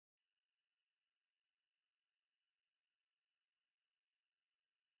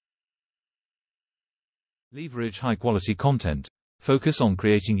Leverage high-quality content. Focus on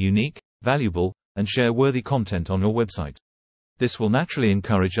creating unique, valuable, and share-worthy content on your website. This will naturally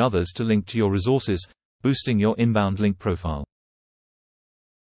encourage others to link to your resources, boosting your inbound link profile.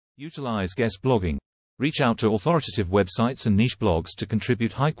 Utilize guest blogging. Reach out to authoritative websites and niche blogs to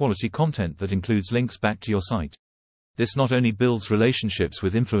contribute high-quality content that includes links back to your site. This not only builds relationships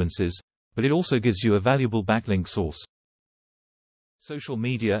with influencers, but it also gives you a valuable backlink source. Social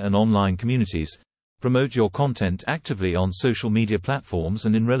media and online communities. Promote your content actively on social media platforms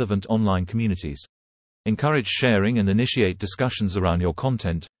and in relevant online communities. Encourage sharing and initiate discussions around your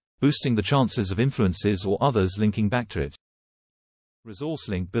content, boosting the chances of influencers or others linking back to it. Resource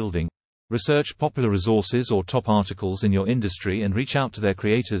link building. Research popular resources or top articles in your industry and reach out to their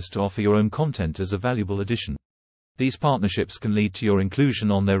creators to offer your own content as a valuable addition. These partnerships can lead to your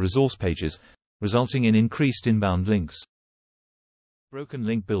inclusion on their resource pages, resulting in increased inbound links. Broken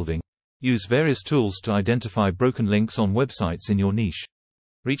link building. Use various tools to identify broken links on websites in your niche.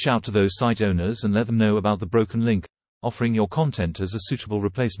 Reach out to those site owners and let them know about the broken link, offering your content as a suitable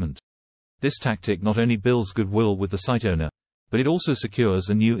replacement. This tactic not only builds goodwill with the site owner, but it also secures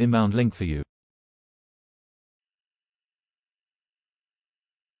a new inbound link for you.